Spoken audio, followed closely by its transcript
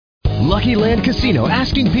Lucky Land Casino,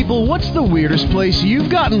 asking people, what's the weirdest place you've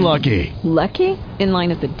gotten lucky? Lucky? In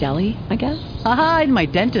line at the deli, I guess? Aha, in my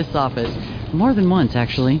dentist's office. More than once,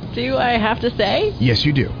 actually. Do I have to say? Yes,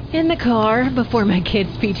 you do. In the car before my kids'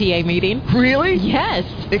 PTA meeting. Really? Yes.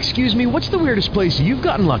 Excuse me, what's the weirdest place you've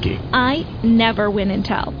gotten lucky? I never win and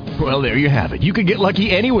tell. Well, there you have it. You can get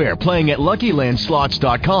lucky anywhere, playing at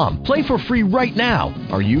LuckyLandSlots.com. Play for free right now.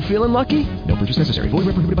 Are you feeling lucky? No purchase necessary. Void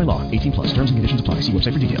where prohibited by law. 18 plus. Terms and conditions apply. See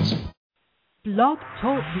website for details. Blog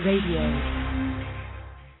Talk Radio.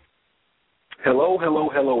 Hello,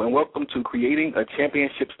 and welcome to Creating a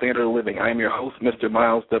Championship Standard of Living. I am your host, Mr.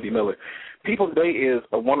 Myles W. Miller. People, today is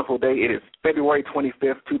a wonderful day. It is February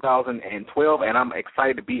 25th, 2012, and I'm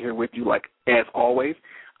excited to be here with you, like, as always.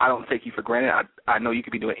 I don't take you for granted. I know you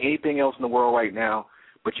could be doing anything else in the world right now,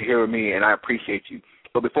 but you're here with me, and I appreciate you.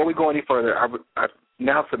 But before we go any further, I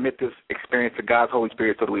now submit this experience to God's Holy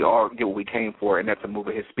Spirit so that we all get what we came for, and that's a move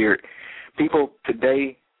of His Spirit. People,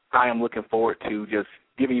 today I am looking forward to just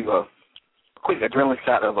giving you a quick adrenaline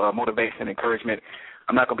shot of motivation and encouragement.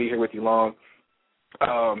 I'm not going to be here with you long.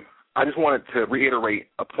 I just wanted to reiterate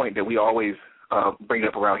a point that we always bring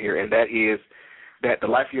up around here, and that is that the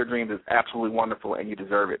life of your dreams is absolutely wonderful and you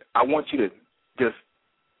deserve it. I want you to just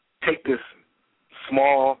take this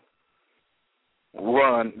small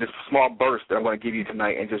run, this small burst that I'm going to give you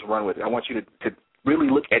tonight and just run with it. I want you to really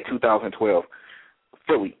look at 2012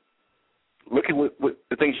 fully. Look at what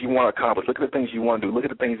the things you want to accomplish. Look at the things you want to do. Look at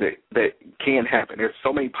the things that can happen. There's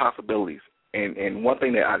so many possibilities. And one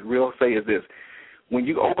thing that I will say is this. When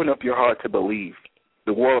you open up your heart to believe,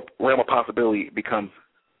 the realm of possibility becomes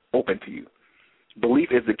open to you. Belief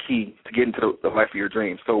is the key to get into the life of your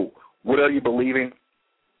dreams. So what are you believing?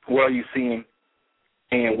 What are you seeing?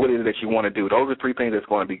 And what is it that you want to do? Those are three things that's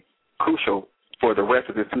going to be crucial for the rest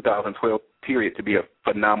of this 2012 period to be a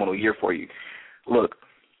phenomenal year for you. Look,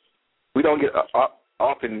 we don't get,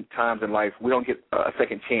 oftentimes in life, we don't get a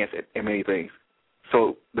second chance at many things.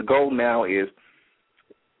 So the goal now is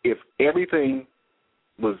if everything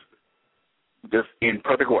was just in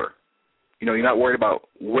perfect order, you know, you're not worried about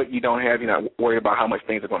what you don't have, you're not worried about how much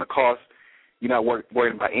things are going to cost, you're not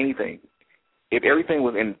worried about anything. If everything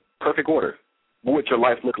was in perfect order, what would your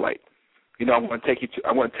life look like? You know, I want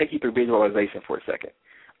to take you through visualization for a second.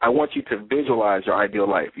 I want you to visualize your ideal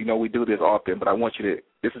life. You know, we do this often, but I want you to,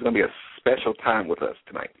 this is going to be a special time with us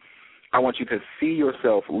tonight. I want you to see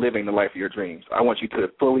yourself living the life of your dreams. I want you to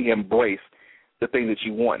fully embrace the things that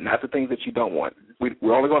you want, not the things that you don't want.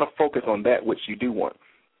 We're only going to focus on that which you do want.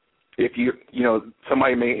 If you know,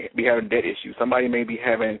 somebody may be having debt issues. Somebody may be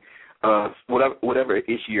having whatever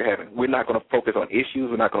issue you're having. We're not going to focus on issues.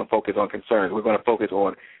 We're not going to focus on concerns. We're going to focus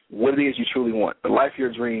on what it is you truly want. The life of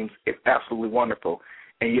your dreams is absolutely wonderful.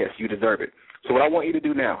 And, yes, you deserve it. So what I want you to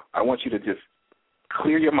do now, I want you to just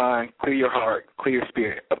clear your mind, clear your heart, clear your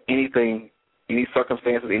spirit of anything, any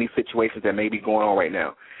circumstances, any situations that may be going on right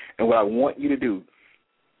now. And what I want you to do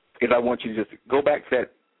is I want you to just go back to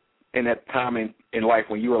that time in life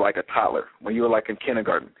when you were like a toddler, when you were like in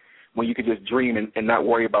kindergarten, when you could just dream and not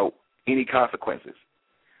worry about any consequences.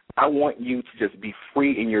 I want you to just be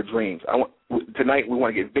free in your dreams. Tonight we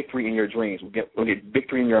want to get victory in your dreams. We want to get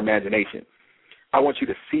victory in your imagination. I want you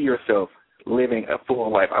to see yourself living a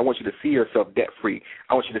full life. I want you to see yourself debt-free.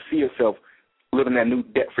 I want you to see yourself living that new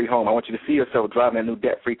debt-free home. I want you to see yourself driving that new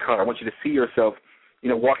debt-free car. I want you to see yourself, you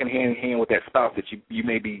know, walking hand in hand with that spouse that you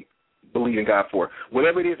may be believing God for.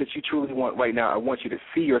 Whatever it is that you truly want right now, I want you to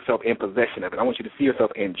see yourself in possession of it. I want you to see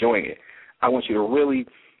yourself enjoying it. I want you to really,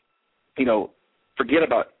 you know, forget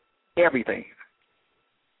about everything.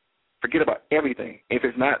 Forget about everything. If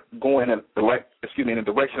it's not going in the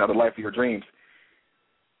direction of the life of your dreams,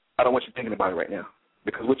 I don't want you thinking about it right now,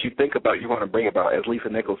 because what you think about, you're going to bring about. As Lisa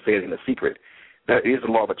Nichols said in The Secret, that is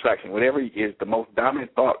the law of attraction. Whatever is the most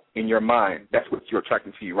dominant thought in your mind, that's what you're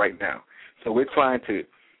attracting to you right now. So we're trying to,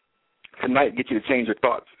 tonight, get you to change your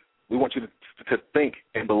thoughts. We want you to think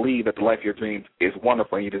and believe that the life of your dreams is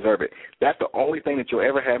wonderful and you deserve it. That's the only thing that you'll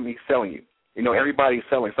ever have me selling you. You know, everybody's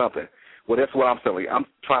selling something. Well, that's what I'm selling you. I'm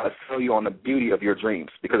trying to sell you on the beauty of your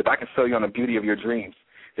dreams, because if I can sell you on the beauty of your dreams,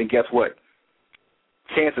 then guess what?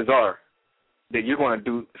 Chances are that you're going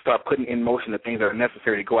to start putting in motion the things that are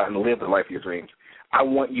necessary to go out and live the life of your dreams. I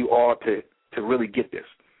want you all to really get this.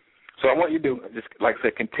 So I want you to do, just like I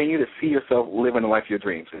said, continue to see yourself living the life of your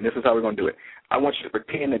dreams. And this is how we're going to do it. I want you to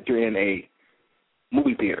pretend that you're in a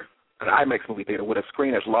movie theater, an IMAX movie theater with a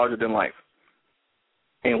screen that's larger than life.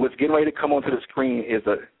 And what's getting ready to come onto the screen is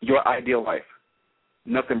your ideal life.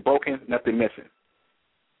 Nothing broken, nothing missing.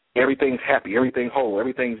 Everything's happy, everything's whole,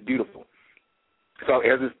 everything's beautiful. So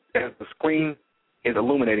as the screen is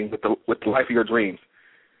illuminating with the life of your dreams,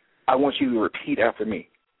 I want you to repeat after me.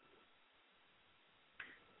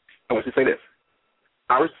 I want you to say this.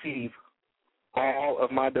 I receive all of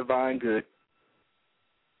my divine good,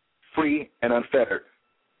 free and unfettered,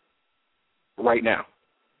 right now.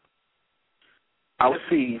 I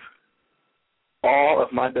receive all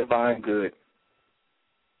of my divine good,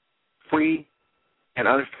 free and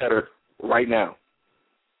unfettered, right now.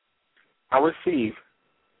 I receive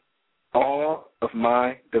all of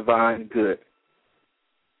my divine good,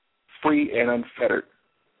 free and unfettered,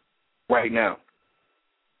 right now.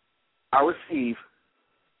 I receive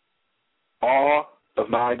all of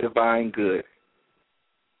my divine good,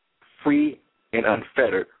 free and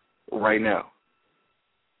unfettered, right now.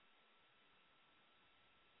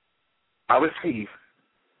 I receive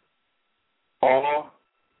all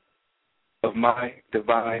of my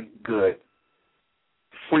divine good,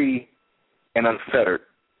 free and unfettered,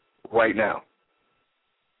 right now.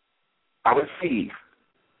 I receive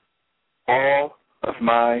all of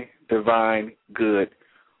my divine good,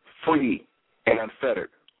 free and unfettered,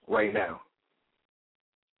 right now.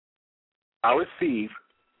 I receive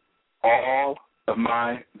all of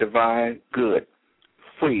my divine good,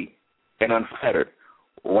 free and unfettered,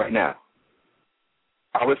 right now.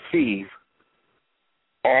 I receive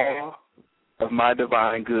all of my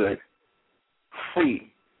divine good,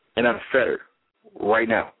 free and unfettered, right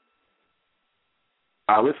now.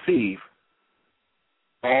 I receive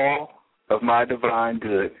all of my divine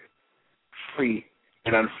good, free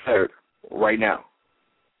and unfettered, right now.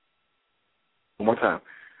 One more time.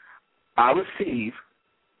 I receive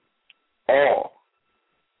all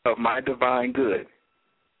of my divine good,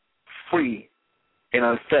 free and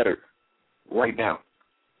unfettered, right now.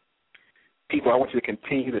 People, I want you to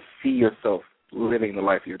continue to see yourself living the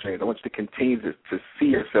life of your dreams. I want you to continue to see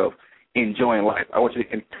yourself enjoying life. I want you to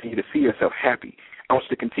continue to see yourself happy. I want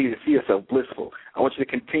you to continue to see yourself blissful. I want you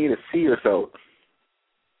to continue to see yourself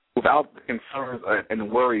without the concerns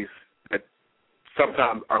and worries that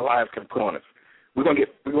sometimes our lives can put on us. We want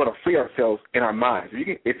to free ourselves in our minds.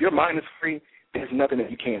 If your mind is free, there's nothing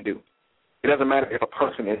that you can't do. It doesn't matter if a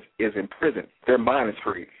person is in prison. Their mind is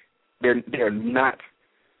free. They're not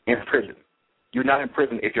in prison. You're not in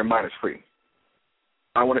prison if your mind is free.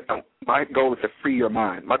 My goal is to free your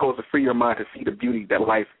mind. My goal is to free your mind to see the beauty that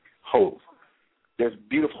life holds. There's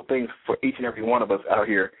beautiful things for each and every one of us out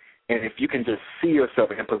here, and if you can just see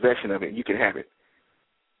yourself in possession of it, you can have it.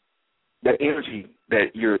 That energy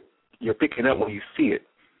that you're picking up when you see it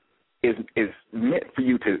is meant for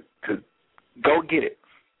you to go get it.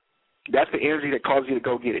 That's the energy that causes you to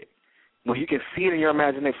go get it. When you can see it in your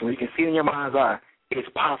imagination, when you can see it in your mind's eye, it's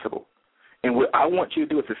possible. And what I want you to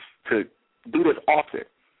do is to do this often.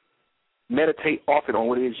 Meditate often on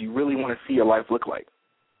what it is you really want to see your life look like.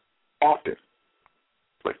 Often.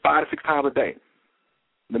 Like 5 to 6 times a day.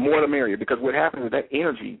 The more the merrier, because what happens is that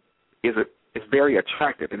energy is very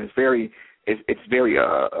attractive and it's very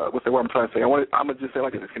what's the word I'm trying to say? I'm gonna just say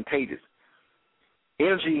like this, it's contagious.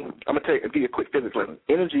 Energy, I'm gonna give you a quick physics lesson.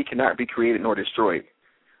 Energy cannot be created nor destroyed,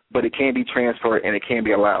 but it can be transferred and it can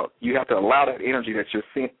be allowed. You have to allow that energy that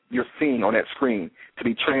you're seeing on that screen to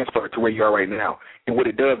be transferred to where you are right now. And what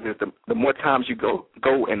it does is the more times you go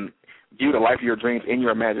and view the life of your dreams in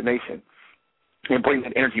your imagination and bring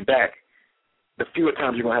that energy back, the fewer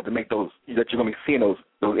times you're going to have to make that you're going to be seeing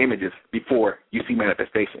those images before you see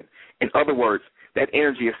manifestation. In other words, that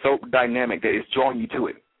energy is so dynamic that it's drawing you to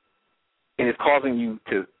it. And it's causing you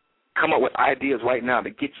to come up with ideas right now to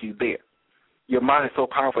get you there. Your mind is so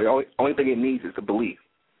powerful. The only thing it needs is the belief.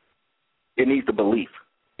 It needs the belief.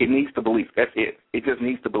 It needs the belief. That's it. It just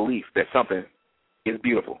needs the belief that something is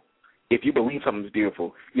beautiful. If you believe something is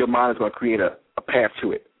beautiful, your mind is going to create a path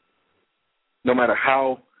to it. No matter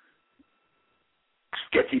how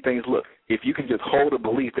sketchy things look, if you can just hold a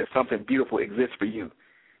belief that something beautiful exists for you,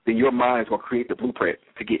 then your mind is going to create the blueprint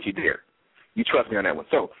to get you there. You trust me on that one.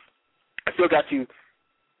 So I still got you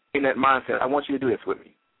in that mindset. I want you to do this with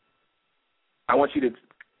me. I want to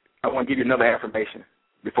give you another affirmation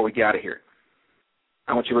before we get out of here.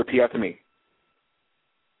 I want you to repeat after me.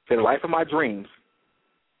 Say, the life of my dreams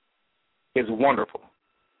is wonderful,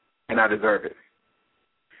 and I deserve it.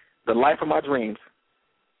 The life of my dreams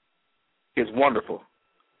is wonderful,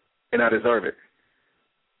 and I deserve it.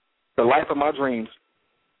 The life of my dreams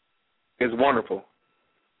is wonderful,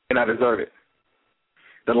 and I deserve it.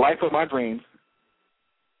 The life of my dreams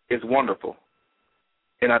is wonderful,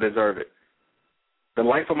 and I deserve it. The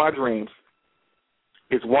life of my dreams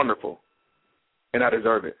is wonderful, and I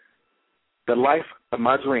deserve it. The life of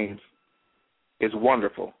my dreams is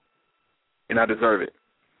wonderful, and I deserve it.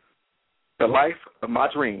 The life of my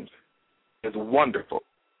dreams is wonderful,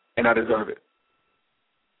 and I deserve it.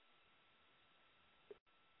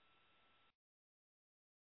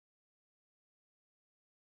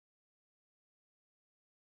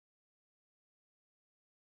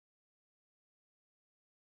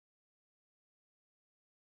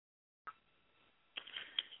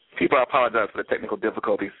 People, I apologize for the technical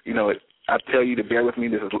difficulties. You know, I tell you to bear with me.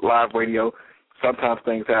 This is live radio. Sometimes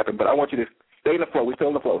things happen, but I want you to stay in the flow. We're still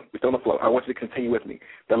in the flow. We're still in the flow. I want you to continue with me.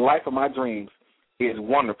 The life of my dreams is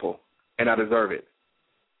wonderful, and I deserve it.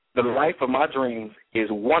 The life of my dreams is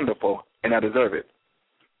wonderful, and I deserve it.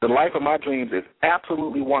 The life of my dreams is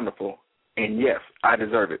absolutely wonderful, and yes, I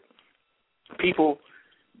deserve it. People,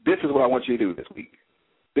 this is what I want you to do this week.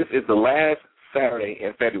 This is the last Saturday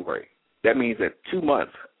in February. That means that 2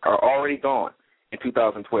 months are already gone in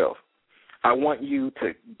 2012. I want you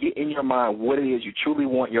to get in your mind what it is you truly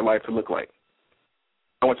want your life to look like.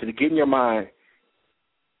 I want you to get in your mind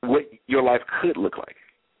what your life could look like.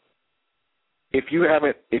 If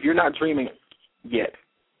you're not dreaming yet,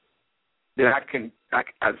 then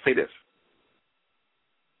I'd say this.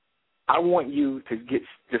 I want you to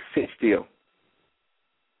just sit still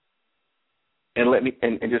and let me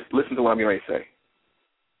and just listen to what I'm going to say.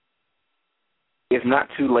 It's not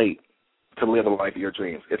too late to live a life of your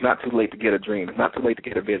dreams. It's not too late to get a dream. It's not too late to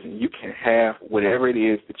get a vision. You can have whatever it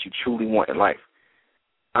is that you truly want in life.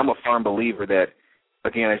 I'm a firm believer that,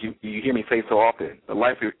 again, as you hear me say so often, the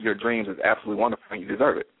life of your dreams is absolutely wonderful and you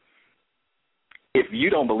deserve it. If you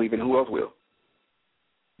don't believe it, who else will?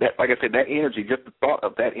 That, like I said, that energy, just the thought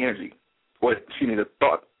of that energy, or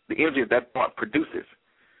the energy that thought produces,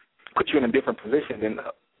 puts you in a different position than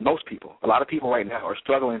most people. A lot of people right now are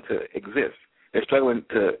struggling to exist. They're struggling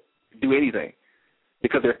to do anything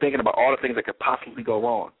because they're thinking about all the things that could possibly go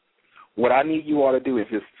wrong. What I need you all to do is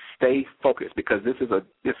just stay focused because this is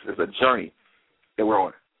a journey that we're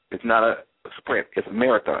on. It's not a sprint. It's a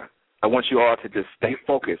marathon. I want you all to just stay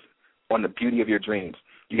focused on the beauty of your dreams.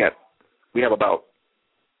 We have about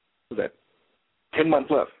 10 months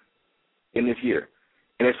left in this year,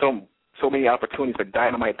 and there's so many opportunities for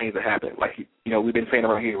dynamite things to happen. Like, you know, we've been saying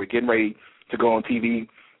around here, we're getting ready to go on TV.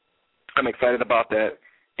 I'm excited about that,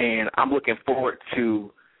 and I'm looking forward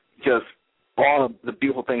to just all of the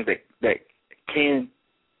beautiful things that can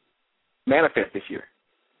manifest this year.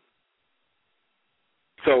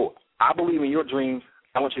 So I believe in your dreams.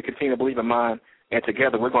 I want you to continue to believe in mine, and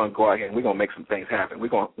together we're going to go out here and we're going to make some things happen. We're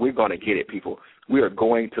going to get it, people. We are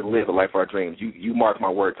going to live the life of our dreams. You mark my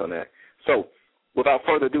words on that. So without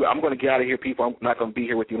further ado, I'm going to get out of here, people. I'm not going to be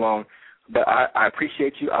here with you long, but I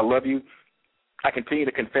appreciate you. I love you. I continue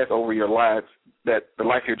to confess over your lives that the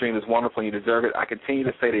life of your dream is wonderful and you deserve it. I continue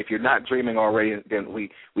to say that if you're not dreaming already, then we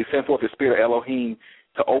send forth the Spirit of Elohim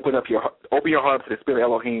to open your heart to the Spirit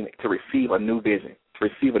of Elohim to receive a new vision, to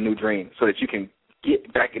receive a new dream, so that you can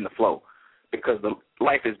get back in the flow. Because the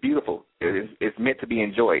life is beautiful. It's meant to be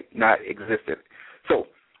enjoyed, not existed. So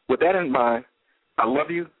with that in mind, I love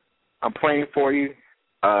you. I'm praying for you.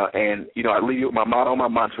 And, you know, I leave you with my motto, my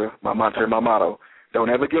mantra, and my motto. Don't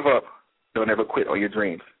ever give up. Don't ever quit on your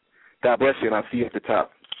dreams. God bless you, and I'll see you at the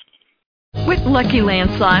top. With Lucky Land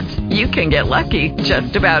Slots, you can get lucky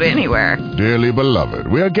just about anywhere. Dearly beloved,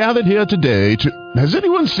 we are gathered here today to... Has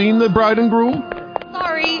anyone seen the bride and groom?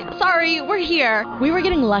 Sorry, we're here. We were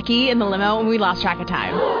getting lucky in the limo and we lost track of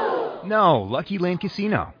time. No, Lucky Land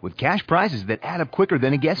Casino, with cash prizes that add up quicker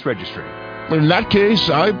than a guest registry. In that case,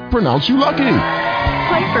 I pronounce you lucky.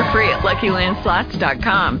 Play for free at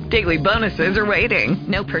LuckyLandSlots.com. Daily bonuses are waiting.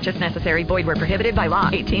 No purchase necessary. Void where prohibited by law.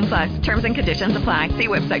 18+. Terms and conditions apply. See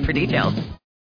website for details.